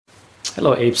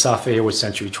Hello, Abe Safa here with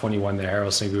Century 21, the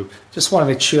Harrelson Group. Just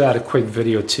wanted to shoot out a quick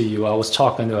video to you. I was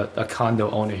talking to a condo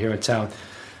owner here in town.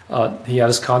 He had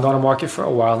his condo on the market for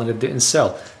a while and it didn't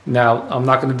sell. Now, I'm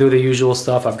not going to do the usual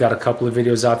stuff. I've got a couple of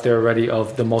videos out there already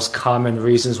of the most common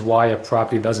reasons why a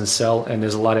property doesn't sell, and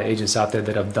there's a lot of agents out there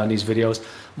that have done these videos.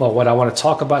 But what I want to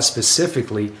talk about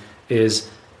specifically is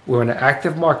we're in an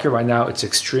active market right now. It's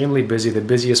extremely busy, the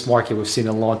busiest market we've seen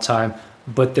in a long time.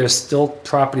 But there's still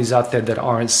properties out there that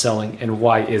aren't selling, and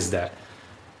why is that?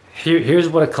 Here's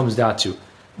what it comes down to.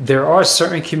 There are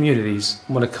certain communities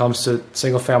when it comes to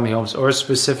single-family homes or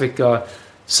specific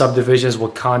subdivisions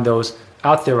with condos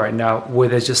out there right now where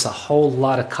there's just a whole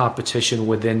lot of competition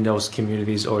within those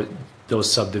communities or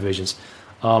those subdivisions.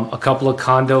 A couple of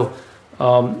condo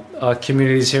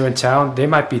communities here in town, they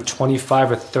might be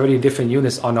 25 or 30 different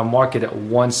units on the market at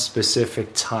one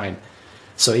specific time.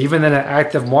 So even in an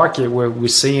active market where we're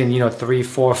seeing, 3,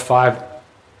 4, 5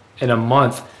 in a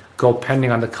month go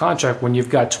pending on the contract, when you've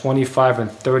got 25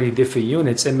 and 30 different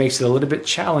units, it makes it a little bit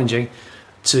challenging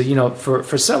to,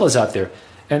 for sellers out there.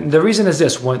 And the reason is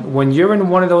this: when you're in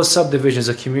one of those subdivisions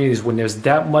or communities, when there's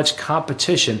that much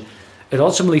competition, it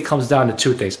ultimately comes down to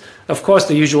two things. Of course,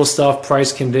 the usual stuff,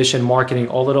 price, condition, marketing,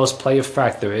 all of those play a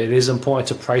factor. It is important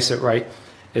to price it right.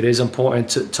 It is important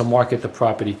to market the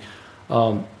property.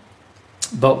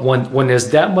 But when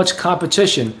there's that much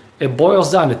competition, it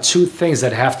boils down to two things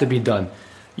that have to be done.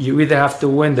 You either have to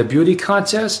win the beauty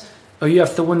contest or you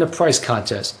have to win the price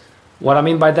contest. What I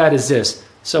mean by that is this.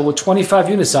 So with 25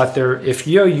 units out there, if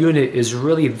your unit is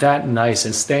really that nice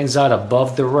and stands out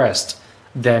above the rest,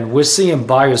 then we're seeing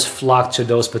buyers flock to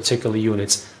those particular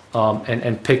units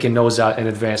and picking those out in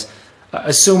advance.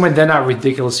 Assuming they're not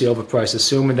ridiculously overpriced,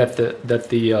 assuming that the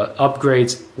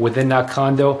upgrades within that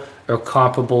condo are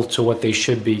comparable to what they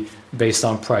should be based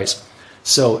on price.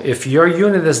 So if your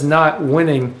unit is not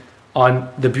winning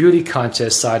on the beauty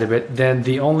contest side of it, then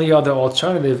the only other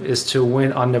alternative is to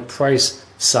win on the price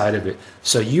side of it.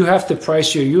 So you have to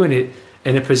price your unit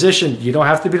in a position, you don't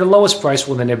have to be the lowest price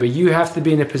within it, but you have to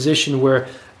be in a position where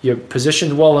you're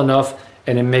positioned well enough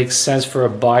and it makes sense for a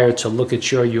buyer to look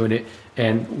at your unit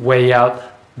and weigh out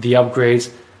the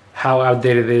upgrades, how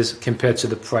outdated it is compared to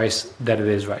the price that it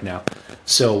is right now.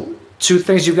 So two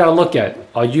things you've got to look at.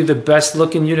 Are you the best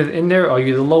looking unit in there? Or are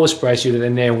you the lowest price unit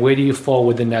in there? And where do you fall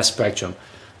within that spectrum?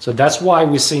 So that's why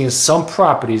we're seeing some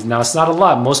properties. Now, it's not a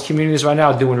lot. Most communities right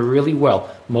now are doing really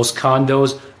well. Most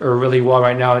condos are really well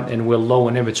right now, and we're low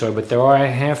in inventory. But there are a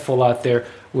handful out there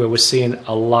where we're seeing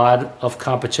a lot of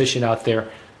competition out there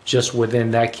just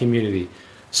within that community.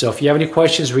 So if you have any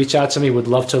questions, reach out to me. We'd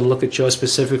love to look at yours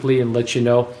specifically and let you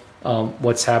know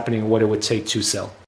what's happening and what it would take to sell.